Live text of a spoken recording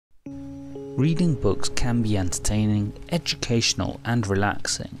Reading books can be entertaining, educational and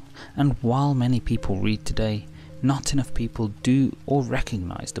relaxing, and while many people read today, not enough people do or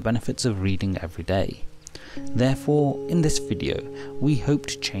recognise the benefits of reading every day. Therefore, in this video, we hope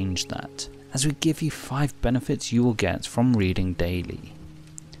to change that, as we give you 5 benefits you will get from reading daily.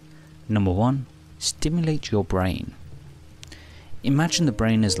 Number 1. Stimulate your brain. Imagine the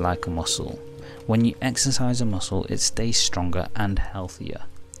brain is like a muscle. When you exercise a muscle, it stays stronger and healthier,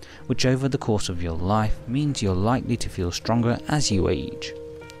 which over the course of your life means you're likely to feel stronger as you age.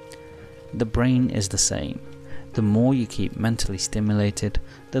 The brain is the same. The more you keep mentally stimulated,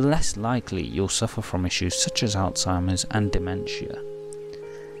 the less likely you'll suffer from issues such as Alzheimer's and dementia.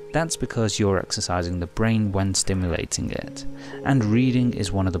 That's because you're exercising the brain when stimulating it, and reading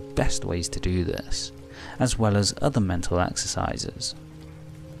is one of the best ways to do this, as well as other mental exercises.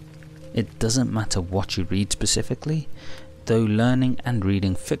 It doesn't matter what you read specifically, though learning and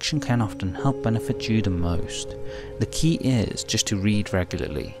reading fiction can often help benefit you the most. The key is just to read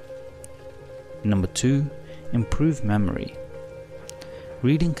regularly. Number 2. Improve memory.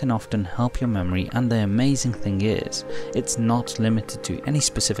 Reading can often help your memory, and the amazing thing is, it's not limited to any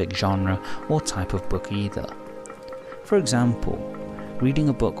specific genre or type of book either. For example, reading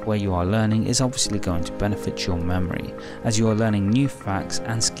a book where you are learning is obviously going to benefit your memory, as you are learning new facts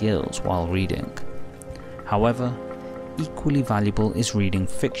and skills while reading. However, equally valuable is reading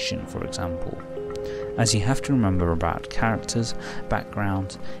fiction, for example, as you have to remember about characters,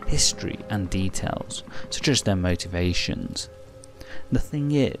 backgrounds, history and details, such as their motivations. The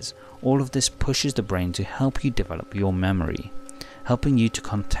thing is, all of this pushes the brain to help you develop your memory, helping you to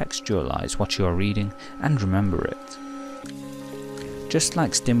contextualize what you are reading and remember it. Just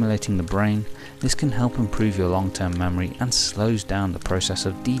like stimulating the brain, this can help improve your long-term memory and slows down the process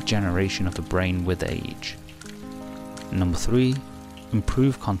of degeneration of the brain with age. Number 3.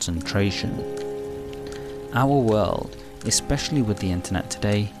 Improve concentration. Our world, especially with the internet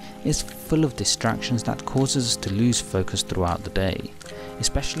today, is full of distractions that causes us to lose focus throughout the day,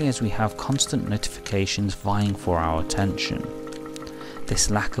 especially as we have constant notifications vying for our attention. This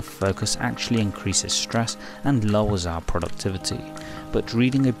lack of focus actually increases stress and lowers our productivity, but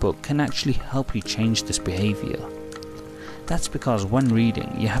reading a book can actually help you change this behaviour. That's because when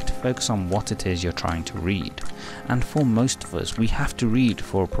reading, you have to focus on what it is you're trying to read, and for most of us, we have to read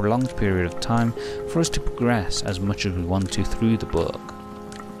for a prolonged period of time for us to progress as much as we want to through the book.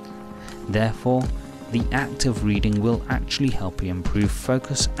 Therefore, the act of reading will actually help you improve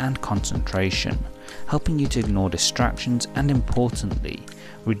focus and concentration, helping you to ignore distractions and, importantly,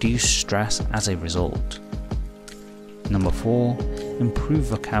 reduce stress as a result. Number 4. Improve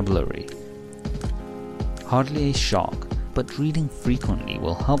vocabulary. Hardly a shock, but reading frequently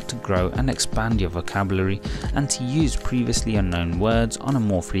will help to grow and expand your vocabulary and to use previously unknown words on a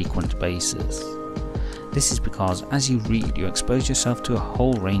more frequent basis. This is because as you read, you expose yourself to a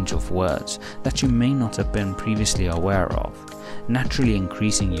whole range of words that you may not have been previously aware of, naturally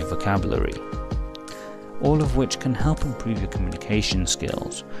increasing your vocabulary. All of which can help improve your communication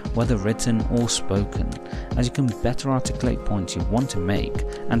skills, whether written or spoken, as you can better articulate points you want to make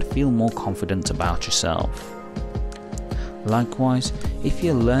and feel more confident about yourself. Likewise, if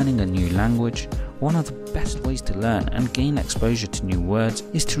you're learning a new language, one of the best ways to learn and gain exposure to new words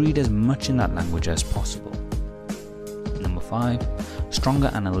is to read as much in that language as possible. Number 5. Stronger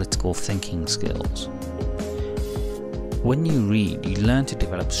analytical thinking skills. When you read, you learn to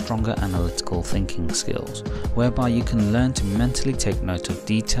develop stronger analytical thinking skills, whereby you can learn to mentally take note of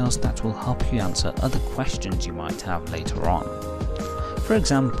details that will help you answer other questions you might have later on. For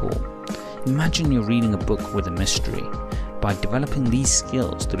example, imagine you're reading a book with a mystery. By developing these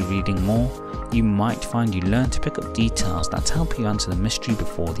skills through reading more, you might find you learn to pick up details that help you answer the mystery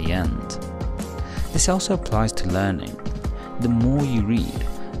before the end. This also applies to learning. The more you read,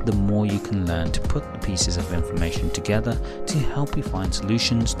 the more you can learn to put the pieces of information together to help you find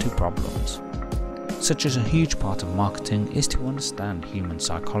solutions to problems. Such as a huge part of marketing is to understand human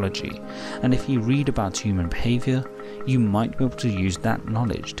psychology, and if you read about human behaviour, you might be able to use that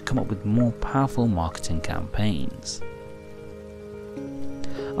knowledge to come up with more powerful marketing campaigns.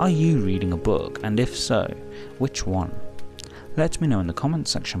 Are you reading a book, and if so, which one? Let me know in the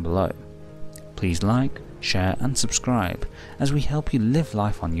comments section below. Please like, share and subscribe as we help you live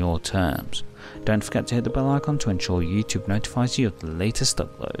life on your terms. Don't forget to hit the bell icon to ensure YouTube notifies you of the latest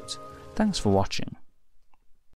uploads. Thanks for watching.